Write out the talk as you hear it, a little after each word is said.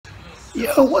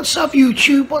Yo, what's up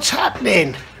YouTube? What's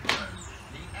happening?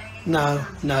 No,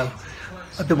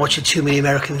 I've been watching too many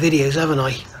American videos, haven't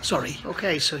I? Sorry.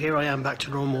 Okay, so here I am back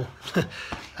to normal.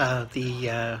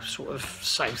 The sort of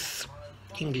South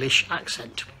English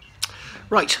accent.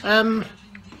 Right, what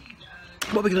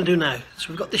we're going to do now, so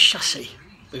we've got this chassis,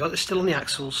 we've got this still on the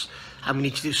axles, and we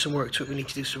need to do some work to it. We need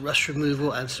to do some rust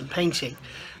removal and some painting,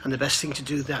 and the best thing to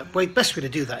do that, best way to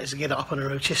do that is to get it up on a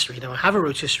rotisserie. Now I have a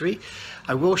rotisserie.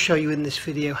 I will show you in this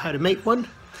video how to make one,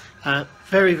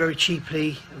 very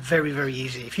cheaply, very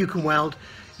easy. If you can weld,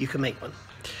 you can make one.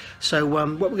 So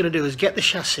what we're going to do is get the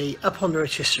chassis up on the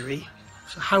rotisserie.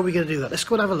 So how are we going to do that? Let's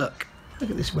go and have a look. Look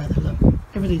at this weather, look,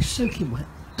 everything's soaking wet.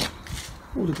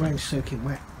 All the ground's soaking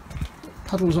wet,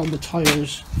 puddles on the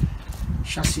tyres,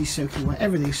 chassis soaking wet,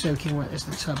 everything's soaking wet. There's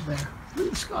the tub there. Look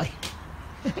at the sky.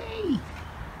 Hey,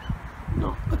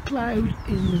 not a cloud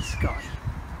in the sky.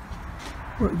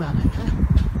 Work that out, huh?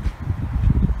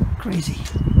 Crazy.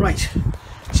 Right,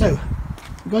 so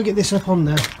we've got to get this up on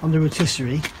the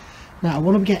rotisserie. Now I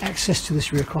want to get access to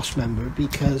this rear cross member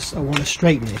because I want to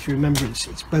straighten it. If you remember,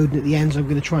 it's bowed at the ends. I'm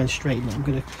going to try and straighten it. I'm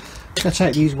going to cut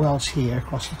out these welds here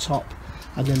across the top,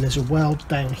 and then there's a weld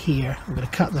down here. I'm going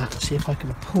to cut that and see if I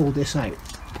can pull this out,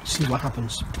 see what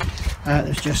happens.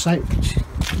 There's just out,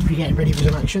 we're getting ready for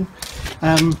some action.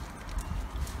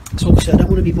 So obviously I don't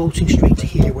want to be bolting straight to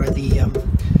here where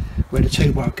the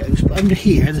tow bar goes, but under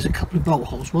here there's a couple of bolt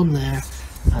holes, one there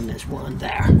and there's one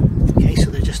there. Okay, so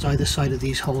they're just either side of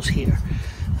these holes here,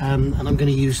 and I'm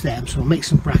going to use them. So I'll make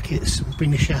some brackets and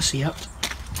bring the chassis up.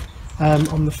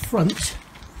 On the front,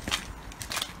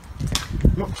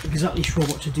 I'm not exactly sure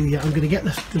what to do yet. I'm going to get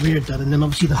the rear done, and then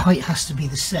obviously the height has to be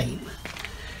the same.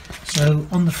 So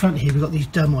on the front here we've got these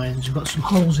dumb irons, we've got some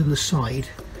holes in the side,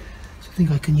 so I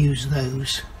think I can use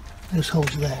those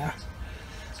holes there,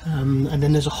 and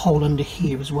then there's a hole under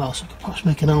here as well, so I could perhaps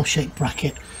make an L-shaped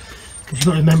bracket, because you've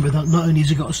got to remember that not only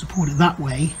has it got to support it that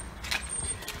way,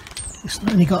 it's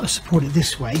not only got to support it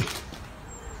this way,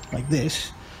 like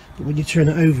this, but when you turn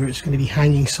it over it's going to be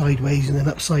hanging sideways and then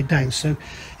upside down, so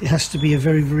it has to be a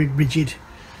very rigid,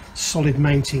 solid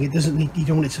mounting. It doesn't need, you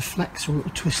don't want it to flex or it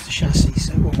will twist the chassis,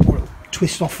 so, or it'll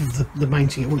twist off of the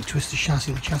mounting. It won't twist the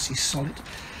chassis is solid.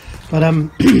 But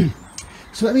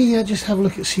so let me just have a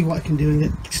look and see what I can do and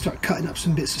then start cutting up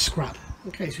some bits of scrap.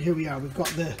 Okay, so here we are. We've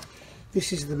got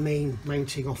this is the main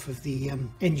mounting off of the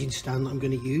engine stand that I'm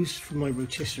going to use for my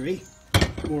rotisserie.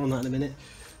 More on that in a minute.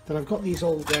 Then I've got these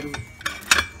old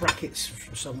brackets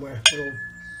from somewhere, little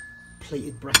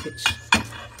plated brackets.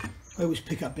 I always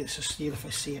pick up bits of steel if I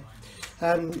see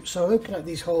it. So I open up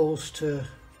these holes to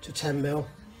 10mm,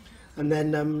 and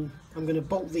then I'm going to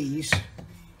bolt these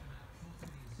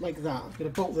like that. I'm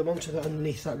going to bolt them onto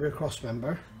underneath that rear cross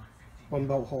member. One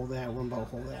bolt hole there, one bolt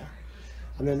hole there,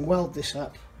 and then weld this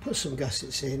up, put some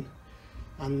gussets in,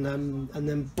 and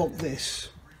then bolt this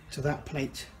to that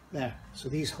plate there. So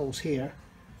these holes here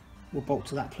will bolt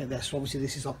to that plate there. So obviously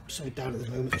this is upside down at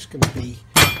the moment. It's going to be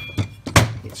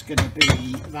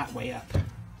that way up,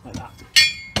 like that.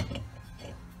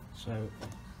 So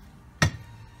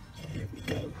here we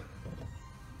go.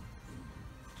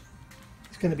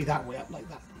 It's going to be that way up, like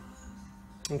that.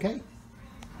 Okay,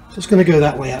 so it's going to go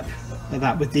that way up, like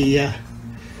that, with the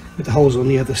holes on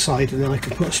the other side, and then I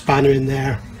can put a spanner in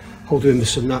there, hold it in with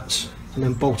some nuts, and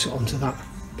then bolt it onto that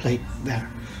plate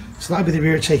there. So that'll be the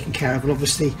rear taken care of. And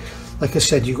obviously, like I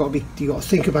said, you've got to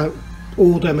think about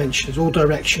all dimensions, all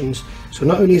directions. So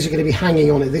not only is it going to be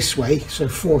hanging on it this way, so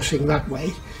forcing that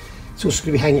way, it's also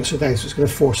going to be hanging upside down, so it's going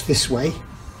to force this way.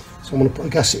 So I'm going to put a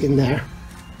gusset in there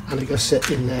and a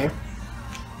gusset in there,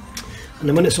 and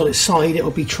then when it's on its side it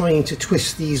will be trying to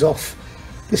twist these off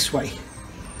this way.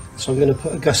 So I'm going to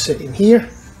put a gusset in here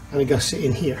and a gusset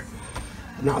in here,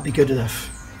 and that'll be good enough.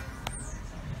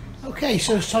 Okay,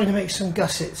 so it's time to make some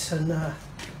gussets, and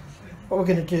what we're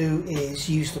going to do is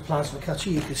use the plasma cutter.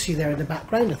 You can see there in the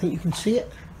background, I think you can see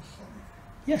it.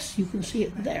 Yes, you can see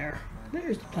it there.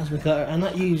 There's the plasma cutter, and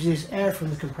that uses air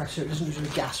from the compressor. It doesn't use any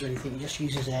gas or anything, it just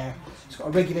uses air. It's got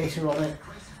a regulator on it,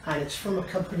 and it's from a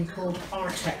company called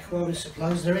Artec Welding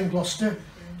Supplies. They're in Gloucester,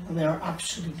 and they are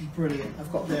absolutely brilliant.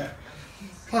 I've got their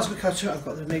plasma cutter, I've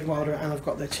got their MIG welder, and I've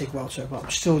got their TIG welder, but I'm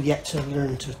still yet to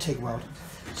learn to TIG weld.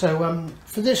 So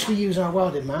for this we use our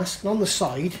welding mask, and on the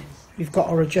side we've got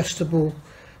our adjustable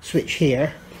switch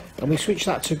here, and we switch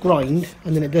that to grind,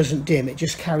 and then it doesn't dim, it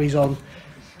just carries on.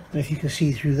 And if you can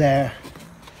see through there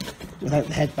without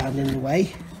the headband in the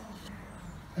way,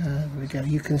 there we go,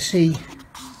 you can see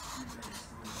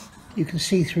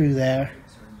through there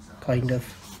kind of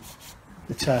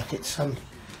the turf. It's sort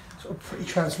of pretty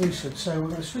translucent, so we're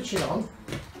going to switch it on.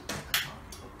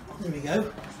 There we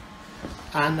go.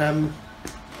 And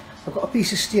I've got a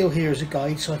piece of steel here as a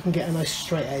guide so I can get a nice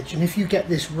straight edge, and if you get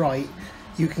this right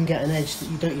you can get an edge that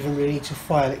you don't even really need to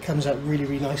file. It comes out really,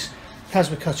 really nice.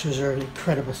 Plasma cutters are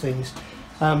incredible things,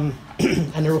 and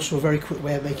they're also a very quick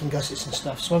way of making gussets and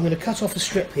stuff. So I'm going to cut off a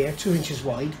strip here 2 inches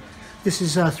wide. This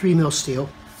is 3mm steel,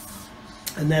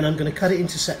 and then I'm going to cut it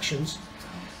into sections,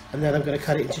 and then I'm going to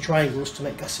cut it into triangles to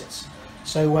make gussets.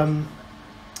 So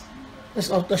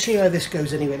I'll show you how this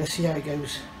goes anyway. Let's see how it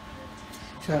goes,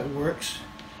 see how it works.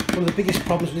 One of the biggest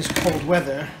problems with this cold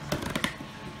weather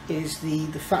is the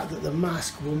fact that the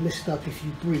mask will mist up if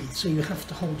you breathe, so you have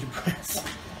to hold your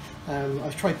breath.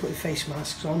 I've tried putting face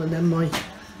masks on and then my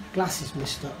glasses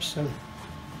mist up, so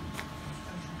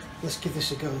let's give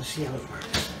this a go and see how it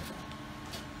works.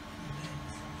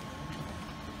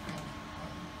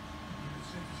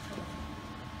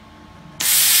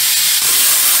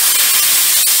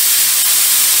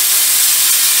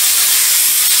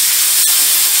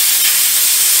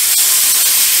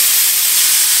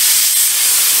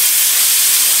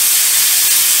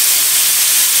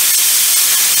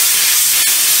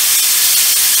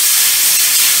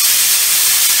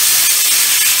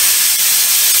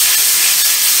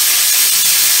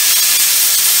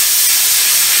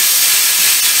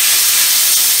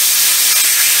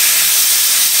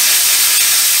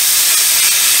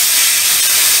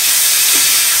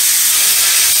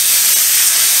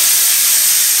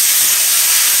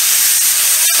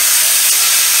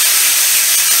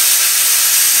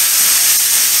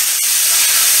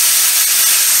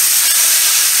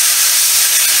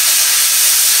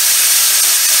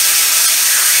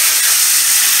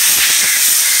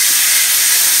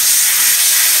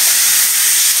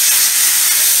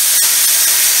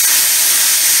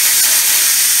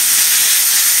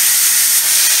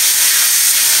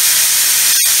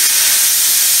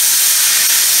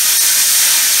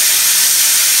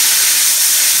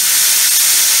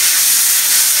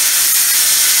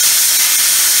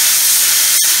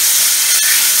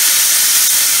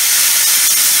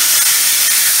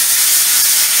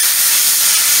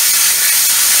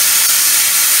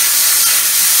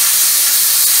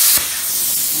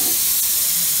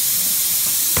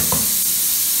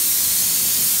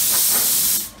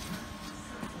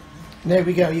 There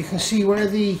we go. You can see where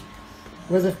the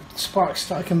sparks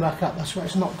start coming back up. That's where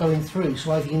it's not going through.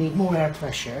 So either you need more air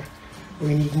pressure or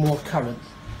you need more current.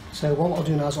 So what I'll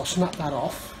do now is I'll snap that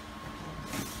off,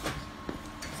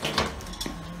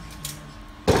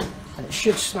 and it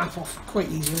should snap off quite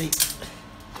easily.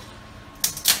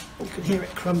 You can hear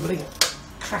it crumbling,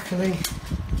 crackling.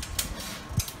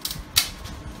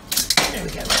 There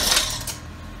we go.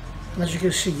 And as you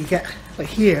can see, you get like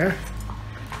here.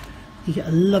 You get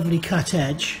a lovely cut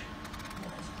edge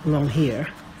along here.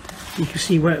 You can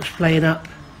see where it's playing up.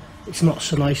 It's not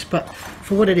so nice, but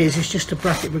for what it is, it's just a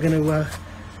bracket we're going to,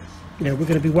 we're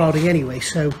going to be welding anyway,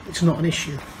 so it's not an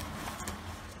issue.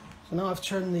 So now I've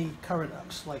turned the current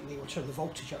up slightly, or turned the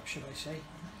voltage up, should I say.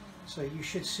 So you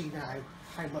should see now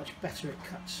how much better it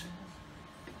cuts.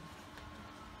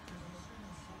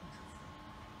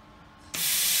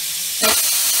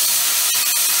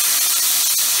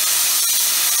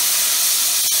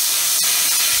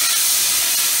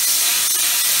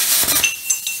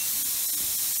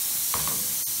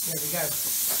 There we go.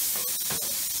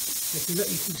 If you look,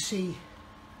 you can see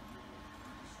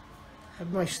how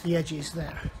nice the edge is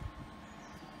there.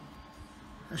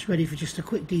 That's ready for just a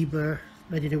quick deburr,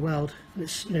 ready to weld. And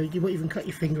it's, you won't even cut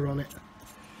your finger on it.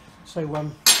 So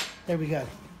there we go.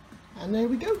 And there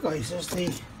we go, guys. There's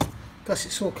the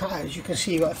gussets all cut out. As you can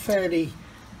see, you've got a fairly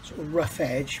sort of rough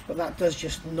edge, but that does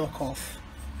just knock off.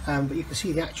 But you can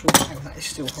see the actual, oh, that is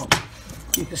still hot.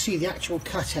 You can see the actual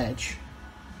cut edge.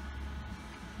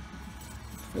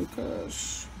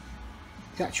 Focus.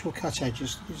 The actual cut edge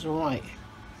is alright.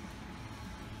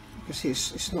 You can see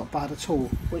it's not bad at all.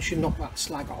 Once you knock that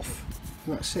slag off,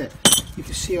 and that's it. You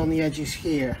can see on the edges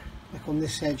here, like on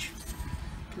this edge,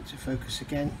 get to focus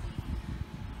again.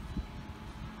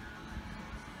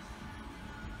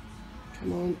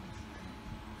 Come on.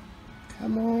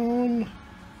 Come on.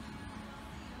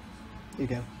 There you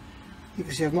go. You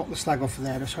can see I've knocked the slag off of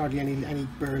there. There's hardly any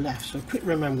burr left. So quick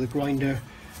remember the grinder,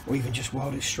 or even just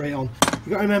weld it straight on.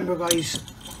 You got to remember, guys,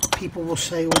 people will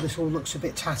say, oh, this all looks a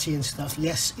bit tatty and stuff.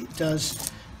 Yes, it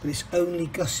does, but it's only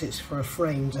gussets for a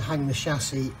frame to hang the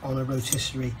chassis on a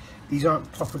rotisserie. These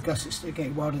aren't proper gussets that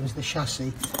get welded into the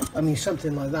chassis. I mean,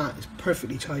 something like that is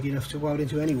perfectly tidy enough to weld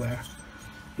into anywhere.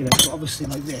 But obviously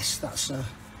like this, that's a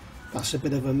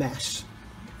bit of a mess.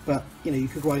 But you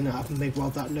could grind that up and make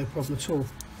weld that no problem at all.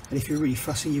 And if you're really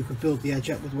fussy, you could build the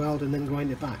edge up with weld and then grind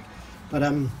it back. But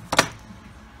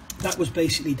that was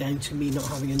basically down to me not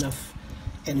having enough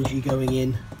energy going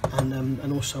in,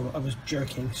 and also I was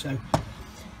jerking. So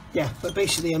yeah, but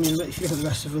basically, I mean, if you look at the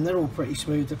rest of them, they're all pretty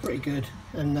smooth, they're pretty good,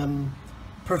 and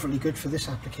perfectly good for this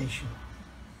application.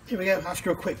 Here we go.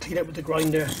 After a quick clean up with the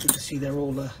grinder, you can see they're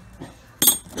all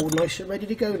nice and ready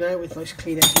to go now, with nice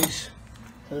clean edges.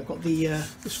 And I've got the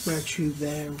square tube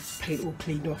there, paint all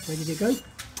cleaned off, ready to go.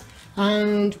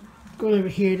 And going over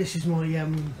here, this is my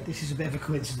this is a bit of a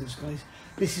coincidence, guys.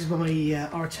 This is my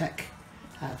Artec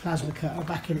plasma cutter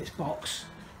back in its box,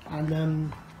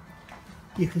 and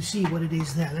you can see what it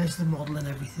is there. There's the model and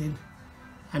everything,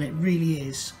 and it really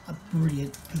is a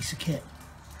brilliant piece of kit.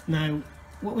 Now,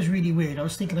 what was really weird, I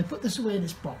was thinking I put this away in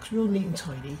its box, real neat and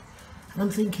tidy, and I'm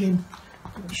thinking,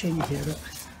 let me show you here, look.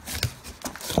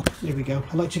 There we go.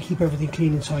 I like to keep everything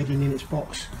clean and tidy in its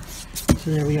box.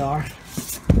 So there we are.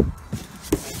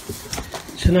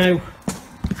 So now,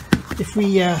 if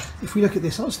we look at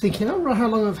this, I was thinking, I don't know how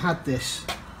long I've had this.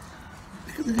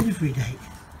 Look at the delivery date,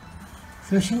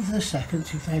 13th of the 2nd,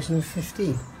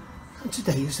 2015. And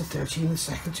today is the 13th of the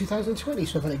 2nd, 2020.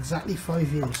 So I've had exactly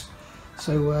 5 years.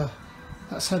 So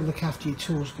that's how to look after your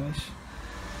tools, guys.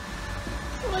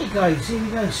 Right guys, here we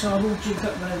go. So I'm all jigged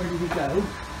up now, ready to go.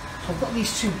 So I've got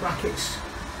these two brackets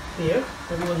here,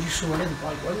 the ones you saw in, the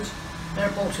white ones. They're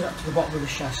bolted up to the bottom of the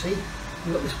chassis.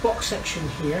 You've got this box section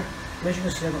here, and as you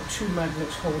can see I've got two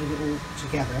magnets holding it all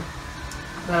together.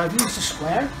 Now I've used a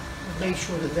square, I've made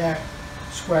sure that they're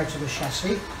square to the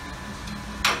chassis.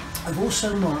 I've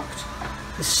also marked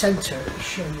the centre. Let me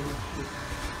show you here.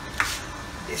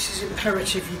 This is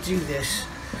imperative you do this.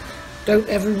 Don't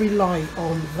ever rely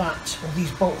on that, or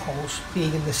these bolt holes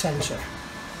being in the centre.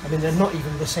 I mean, they're not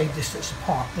even the same distance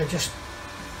apart, they're just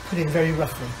put in very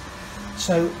roughly.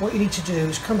 So what you need to do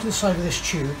is come to the side of this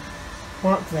tube,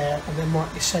 mark there, and then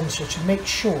mark your centre to make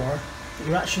sure that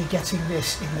you're actually getting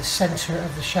this in the centre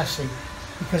of the chassis.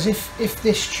 Because if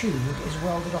this tube is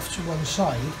welded off to one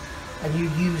side and you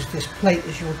use this plate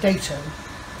as your datum,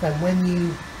 then when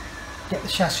you get the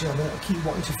chassis on, it'll keep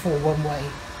wanting to fall one way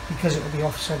because it will be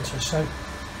off centre. So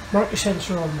mark your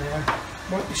centre on there,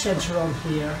 mark your centre on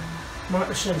here, mark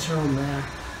the centre on there,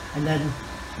 and then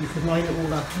you can line it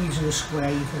all up using a square.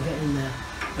 You can get in there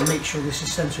and make sure this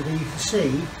is centred. And you can see,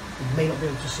 you may not be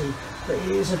able to see, but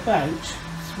it is about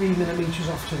 3mm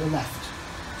off to the left.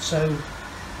 So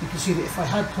you can see that if I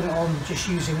had put it on just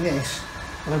using this,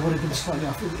 then I would have been slightly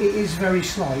off. It is very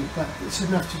slight, but it's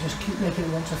enough to just keep making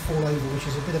it want to fall over, which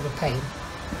is a bit of a pain.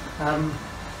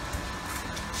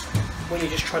 When you're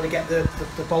just trying to get the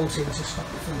bolt in to stop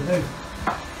it falling over.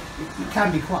 It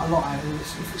can be quite a lot out, and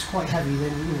if it's quite heavy,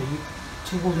 then you know, you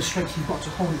take all the strength you've got to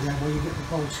hold it there while you get the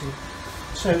bolt in.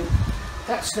 So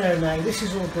that's there now. This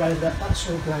is all ground up, that's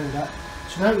all ground up.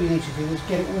 So now what you need to do is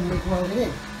get it all MIG welded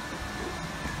in.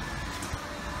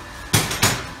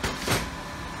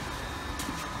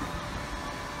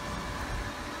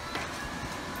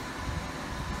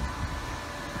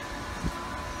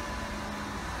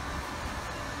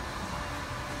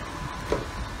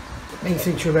 Main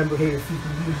thing to remember here, if you've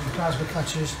been using plasma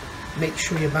cutters, make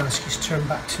sure your mask is turned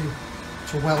back to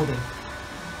welding.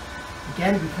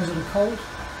 Again, because of the cold,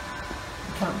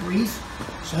 you can't breathe,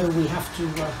 so we have to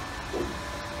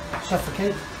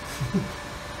suffocate.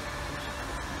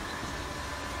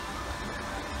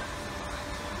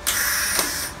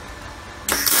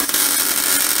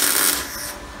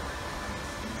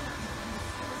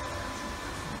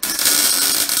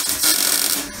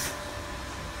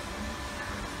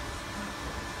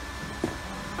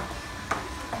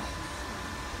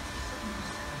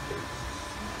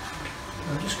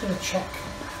 I'm just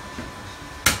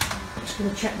going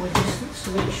to check my distance to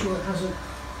make sure it hasn't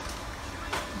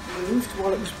moved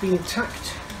while it was being tacked.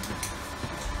 So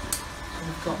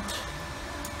we've got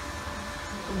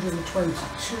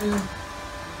 122,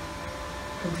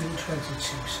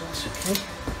 122, so that's okay.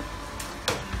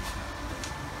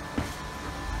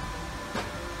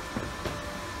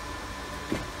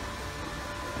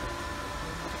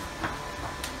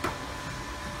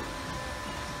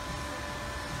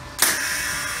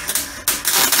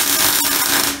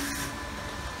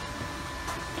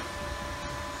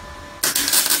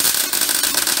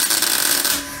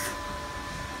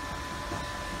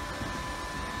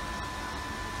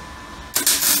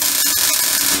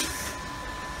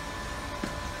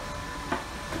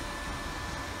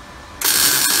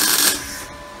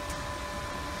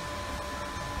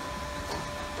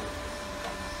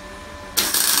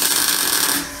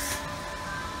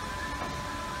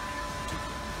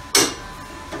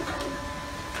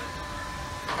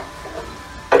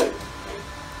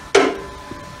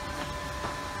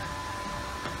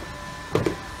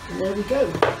 There we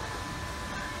go.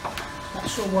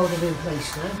 That's all welded in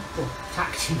place now, or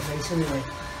tacked in place anyway.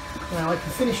 Now I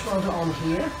can finish weld it on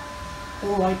here,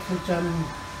 or I could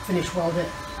finish weld it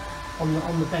on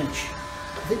the bench.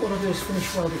 I think what I'll do is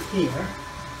finish weld it here,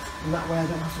 and that way I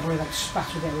don't have to worry about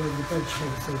spattering it all over the bench and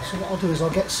everything. So what I'll do is I'll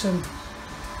get some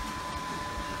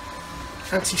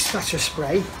anti-spatter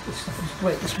spray. This stuff is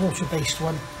great, this water-based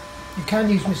one. You can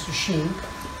use Mr. Sheen.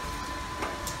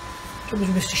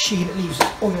 With Mr. Sheen, it leaves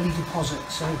oily deposit,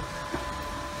 so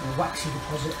a waxy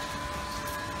deposit.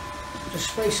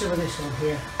 Just spray some of this on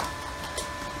here,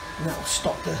 and that'll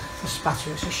stop the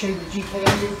spatter. It's a shame that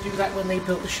GKN didn't do that when they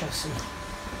built the chassis.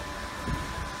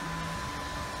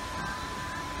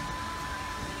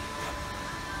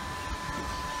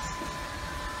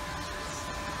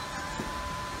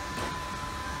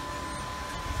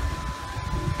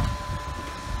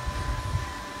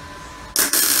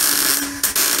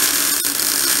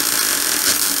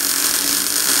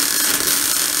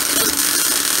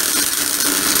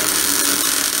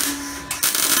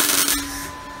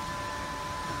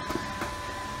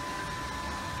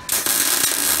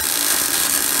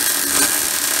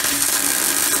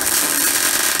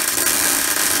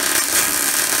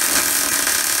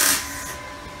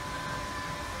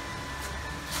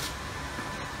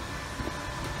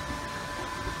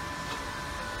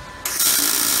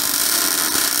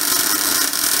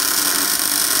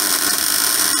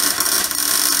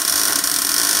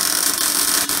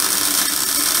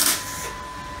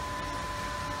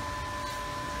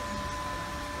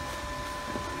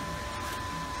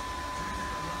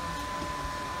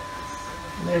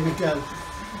 There we go.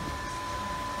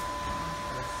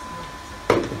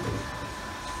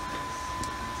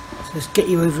 So let's get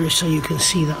you over here so you can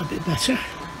see that a bit better.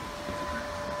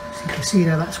 So you can see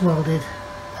now that's welded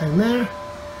down there,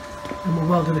 and we're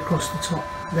welded across the top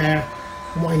there.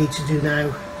 And what I need to do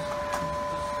now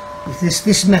is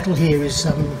this metal here is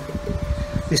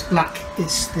this black.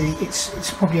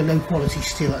 It's probably a low quality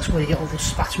steel. That's where you get all the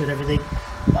spatter and everything.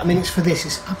 But I mean, it's for this.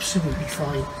 It's absolutely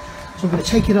fine. So I'm going to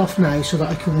take it off now so that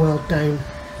I can weld down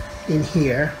in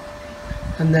here,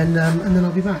 and then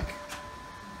I'll be back.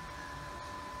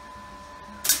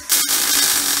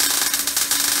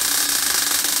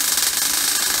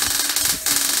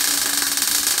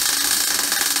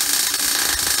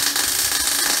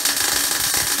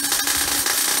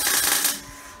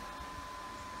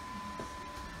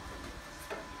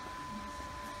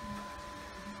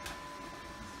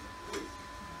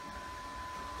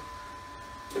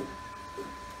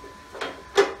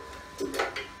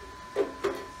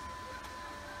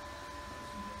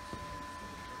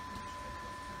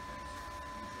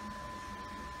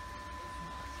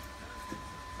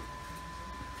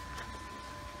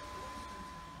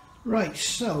 Right,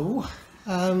 so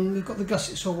we've got the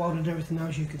gussets all welded and everything now,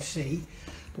 as you can see.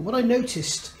 But what I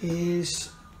noticed is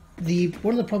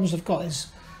one of the problems I've got is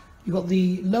you've got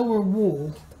the lower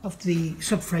wall of the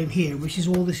subframe here, which is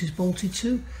all this is bolted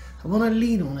to. And when I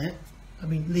lean on it,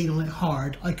 lean on it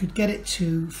hard, I could get it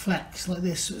to flex like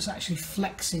this. So it's actually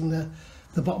flexing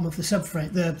the bottom of the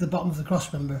subframe, the bottom of the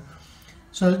crossmember.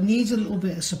 So it needs a little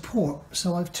bit of support.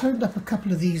 So I've turned up a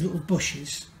couple of these little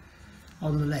bushes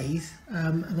on the lathe,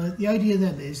 and the idea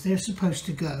then is they're supposed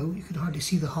to go, you can hardly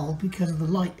see the hole because of the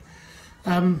light,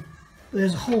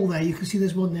 there's a hole there, you can see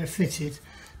there's one there fitted,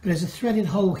 but there's a threaded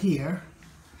hole here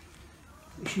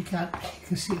which you can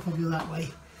see if I go that way,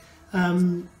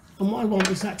 and what I want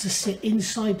is that to sit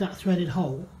inside that threaded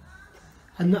hole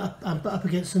and butt up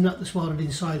against the nut that's welded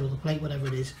inside, or the plate, whatever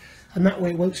it is, and that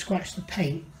way it won't scratch the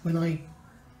paint when I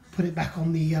put it back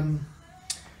on the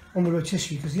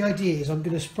rotisserie, because the idea is I'm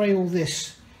going to spray all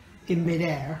this in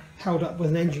mid-air, held up with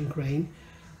an engine crane,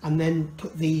 and then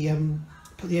put the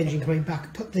engine crane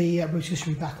back, put the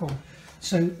rotisserie back on.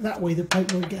 So that way the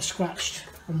paint won't get scratched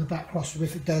on the back crossmember.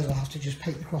 If it does, I'll have to just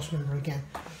paint the crossmember again.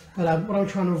 But what I'm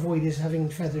trying to avoid is having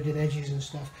feathered in edges and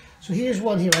stuff. So here's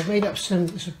one here. I've made up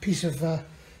it's a piece of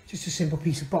just a simple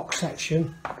piece of box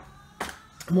section.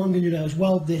 And what I'm going to do now is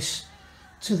weld this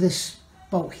to this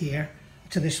bolt here,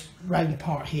 to this round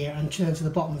part here, and down to the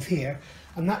bottom of here,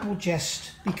 and that will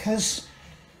just, because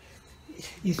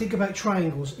you think about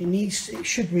triangles, it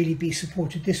should really be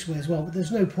supported this way as well, but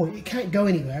there's no point, it can't go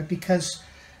anywhere because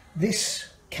this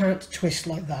can't twist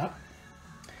like that,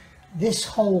 this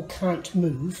hole can't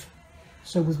move,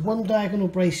 so with one diagonal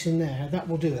brace in there, that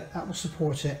will do it, that will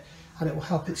support it, and it will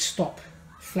help it stop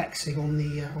flexing on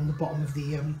the bottom of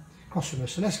the crossmember.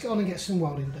 So let's get on and get some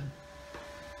welding done.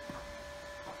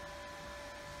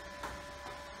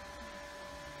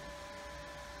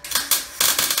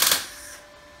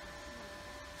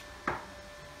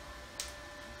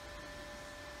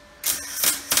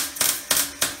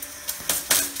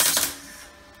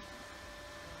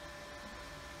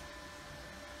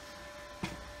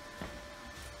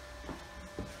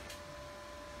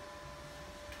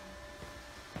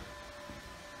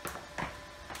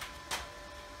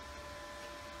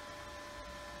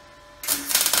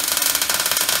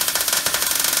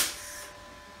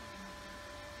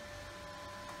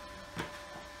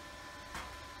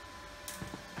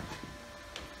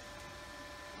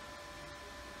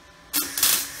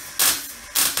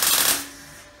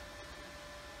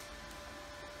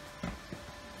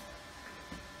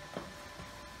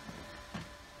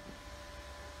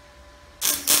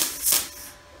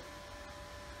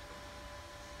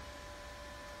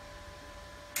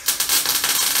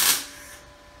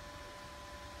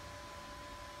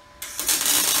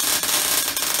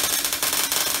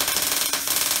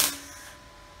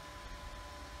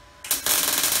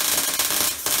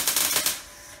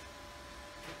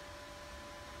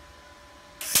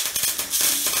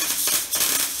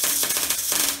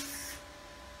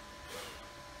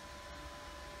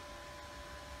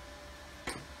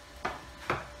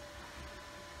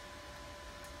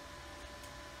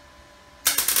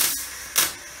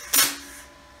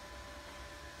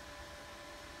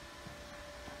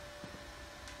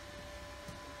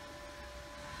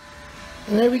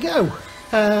 And there we go.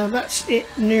 That's it,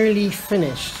 nearly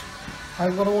finished.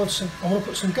 I'm going to want to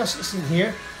put some gussets in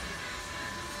here,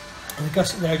 and a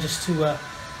gusset there just to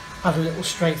add a little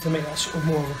strength to make that sort of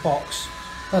more of a box.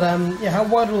 But yeah, I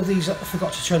wired all these up. I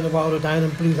forgot to turn the welder down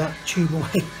and blew that tube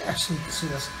away there, so you can see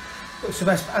this looks the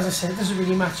best. But as I said, it doesn't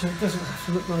really matter. It doesn't have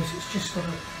to look nice. It's just got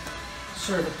to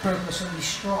serve a purpose and be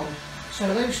strong.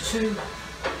 So those two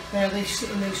there, they sit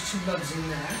in those two lugs in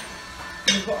there.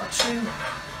 And we've got our two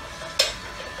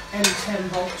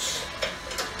M10 bolts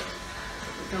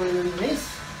that go in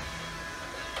underneath,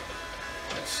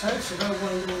 like so. So they'll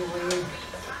wind all the way in.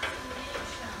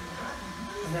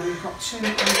 And then we've got two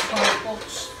M12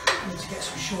 bolts. I need to get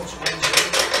some shorter ones.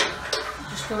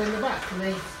 Just go in the back, and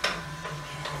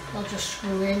they'll just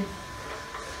screw in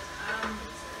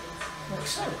like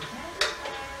so.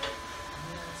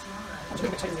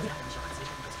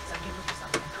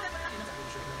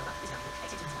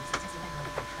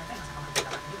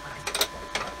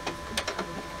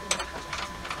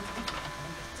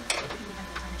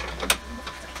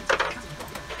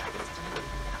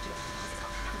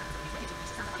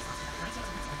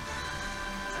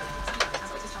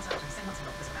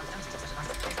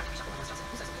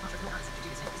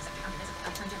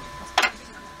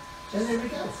 And there we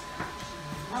go,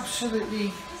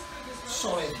 absolutely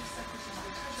solid.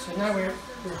 So now we're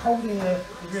holding the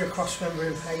rear cross member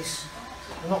in place.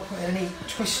 We're not putting any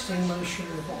twisting motion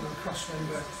in the bottom of the cross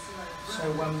member.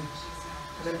 So and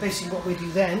then basically what we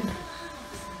do then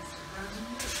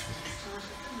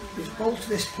is bolt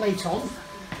this plate on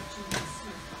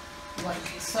like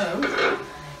so,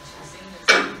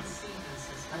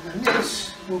 and then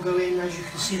this will go in, as you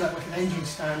can see, like an engine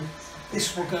stand.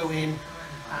 This will go in,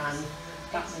 and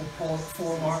that will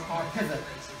form our pivot.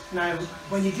 Now,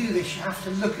 when you do this, you have to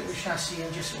look at the chassis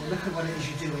and just look at what it is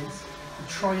you're doing and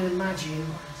try and imagine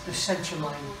the centre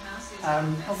line.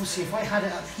 Obviously, if I had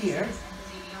it up here,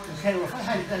 okay, or if I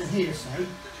had it down here, say,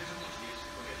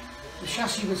 the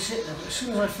chassis would sit there, but as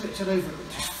soon as I flipped it over, it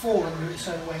would just fall under its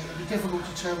own weight. It would be difficult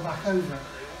to turn back over.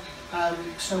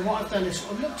 So what I've done is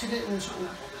sort of looked at it and sort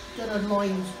of done a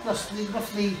line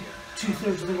roughly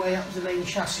 2/3 of the way up the main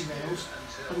chassis rails,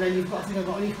 and then I think I've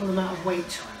got an equal amount of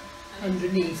weight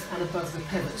underneath and above the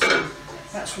pivot. So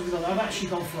that's what we've done. I've actually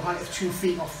gone for a height of 2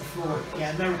 feet off the floor.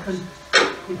 Yeah, American,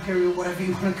 Imperial, whatever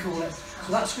you want to call it.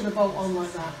 So that's going to bolt on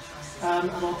like that,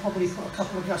 and I'll probably put a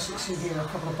couple of gussets in here, a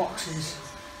couple of boxes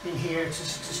in here to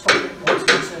stop it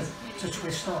wanting to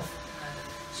twist off.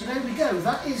 So there we go.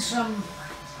 That is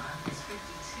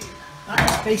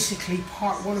basically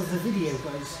part one of the video,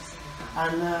 guys.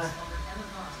 And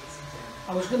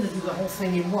I was going to do the whole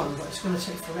thing in one, but it's going to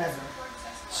take forever.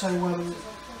 So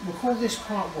we'll call this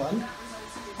part one,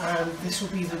 and this will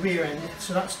be the rear end.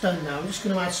 So that's done now. I'm just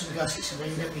going to add some gussets in there.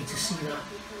 You don't need to see that.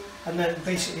 And then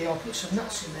basically I'll put some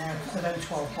nuts in there, put them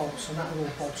 12 bolts, and that will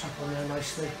all bolt up on there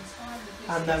nicely.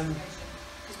 And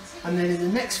then in the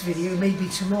next video, maybe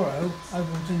tomorrow, I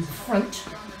will do the front,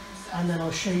 and then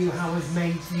I'll show you how I've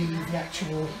made the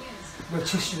actual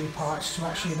rotisserie parts to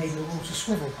actually enable it all to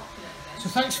swivel. So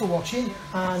thanks for watching,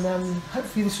 and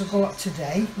hopefully this will go up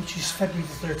today, which is February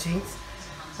the 13th,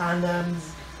 and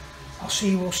I'll see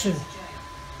you all soon.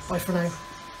 Bye for now.